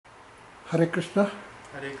हरे कृष्णा।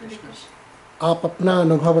 हरे कृष्णा। आप अपना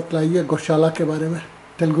अनुभव बतलाइए गौशाला के बारे में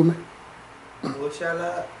तेलुगु में। గోశాల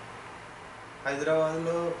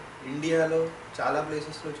హైదరాబాద్లో ఇండియాలో చాలా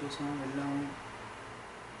ప్లేసెస్లో చూసాము, వెళ్ళాము.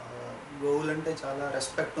 గోవులంటే చాలా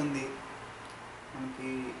రెస్పెక్ట్ ఉంది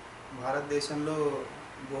మనకి. భారతదేశంలో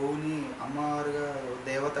గోవుని అమ్మవారుగా,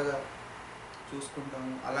 దేవతగా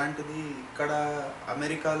చూసుకుంటాము. అలాంటిది ఇక్కడ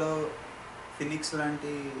అమెరికాలో ఫినిక్స్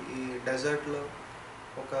లాంటి ఈ డెజర్ట్లో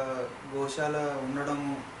ఒక గోశాల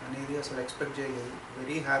ఉండడము అనేది అసలు ఎక్స్పెక్ట్ చేయలేదు.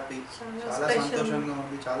 వెరీ హ్యాపీ, చాలా సంతోషంగా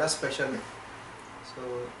ఉంది, చాలా స్పెషల్. సో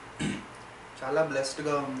చాలా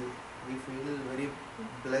బ్లెస్డ్గా ఉంది. We feel very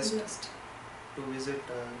blessed to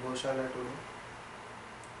visit Goshala today.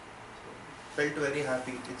 Felt very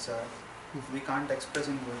happy. It's we can't express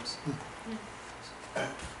in words.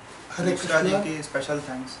 Hare Krishna ki special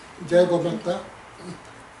thanks. Jai Gomata.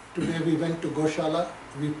 Today we went to Goshala.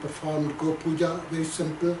 We performed Go-Puja. Very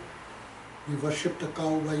simple. We worshipped the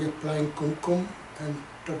cow by applying kumkum and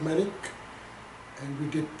turmeric, and we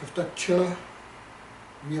did pratakshana.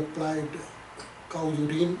 We applied cow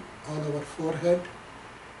urine on our forehead,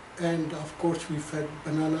 and of course we fed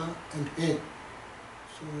banana and hay.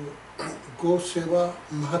 So, Go Seva,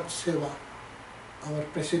 Mahat Seva. Our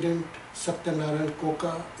president Satyanarayan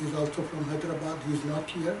Koka is also from Hyderabad. He is not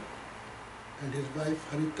here, and his wife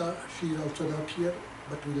Harita, she is also not here.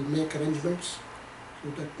 But we will make arrangements so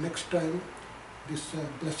that next time this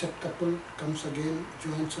blessed couple comes again,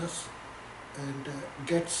 joins us, and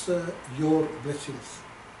gets your blessings.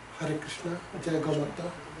 Hare Krishna, Jai Gomata,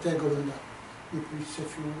 Jai Govinda. You please say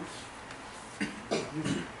a few words.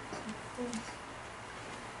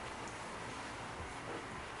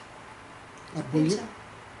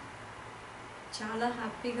 చాలా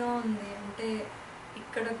హ్యాపీగా ఉంది. అంటే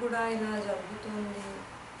ఇక్కడ కూడా ఇలా జరుగుతుంది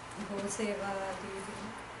గోసేవ, అది ఇది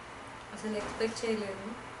అసలు ఎక్స్పెక్ట్ చేయలేదు.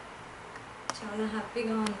 చాలా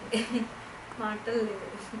హ్యాపీగా ఉంది, మాటలు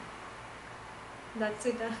లేవు. That's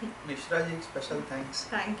it. Mishra G special thanks.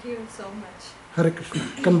 Thank you so much. Hare Krishna.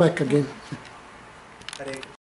 Come back again. Hare